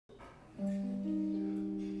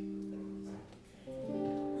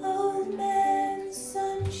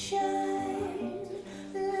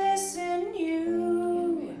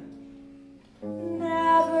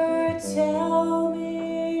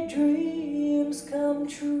dreams come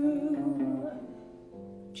true.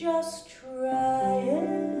 Just try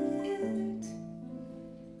it,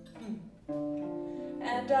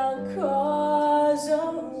 and I'll cause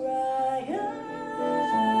a riot.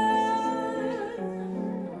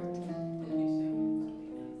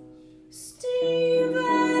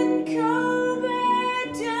 Stephen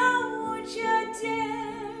Colbert, don't you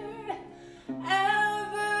dare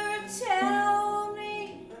ever tell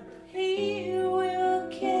me he will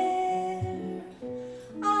care.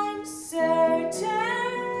 I'm certain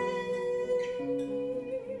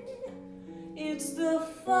it's the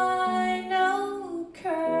final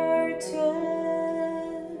curtain.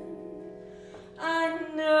 I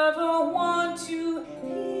never want to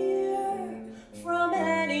hear from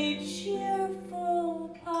any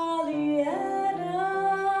cheerful Pollyanna.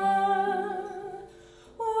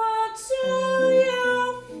 What till your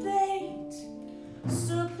fate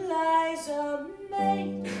supplies a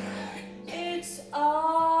mate? It's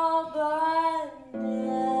all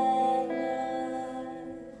bananas.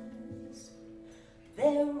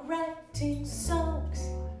 They're writing songs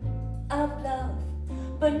of love,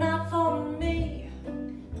 but not for me.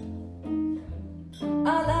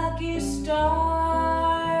 I like you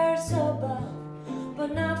stars above,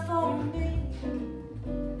 but not for me.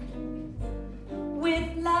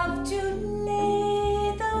 With love to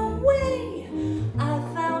lead the way, I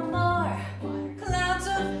found more clouds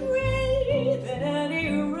of gray than any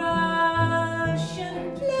Russian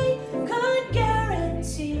play could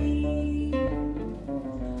guarantee.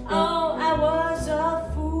 Oh, I was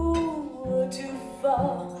a fool to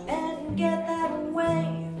fall and get that way.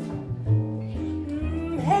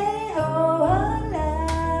 Hey ho,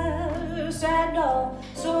 alas, and all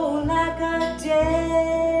so like a day.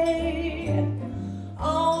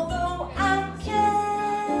 Although I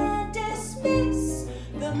can't dismiss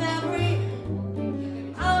the memory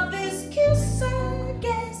of his kiss, I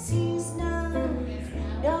guess he's not.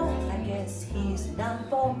 No, I guess he's not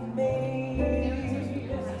for me.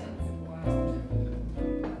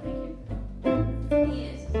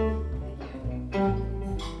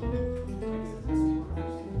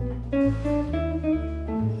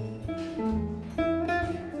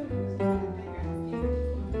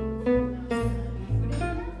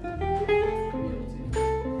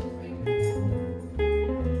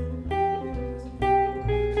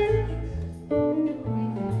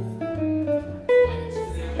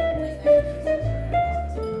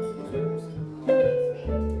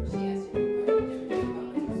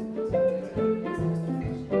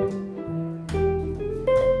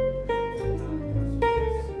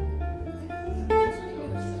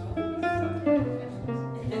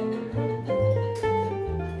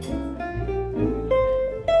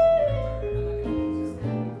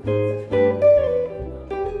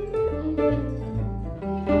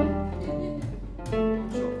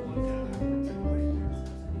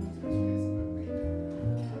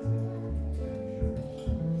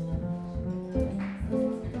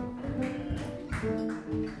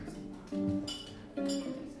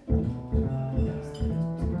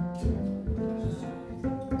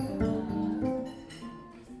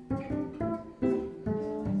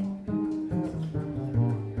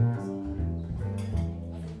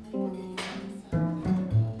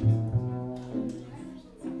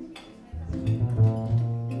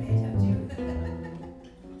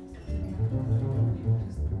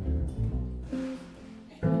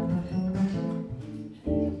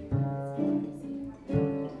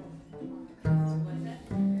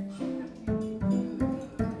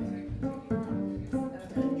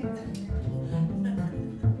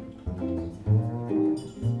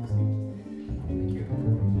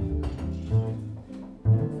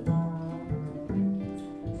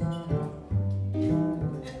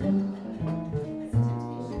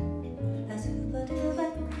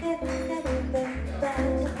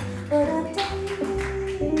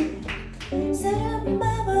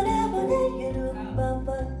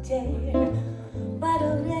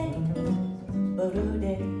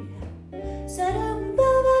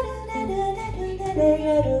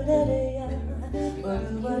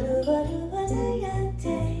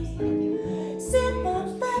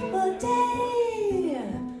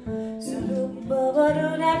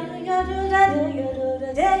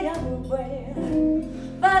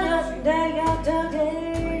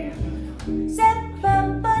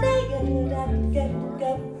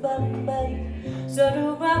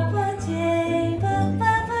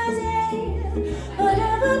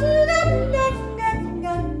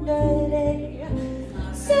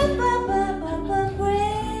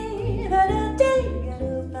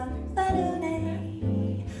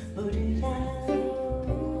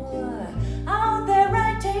 Oh, they're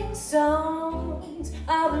writing songs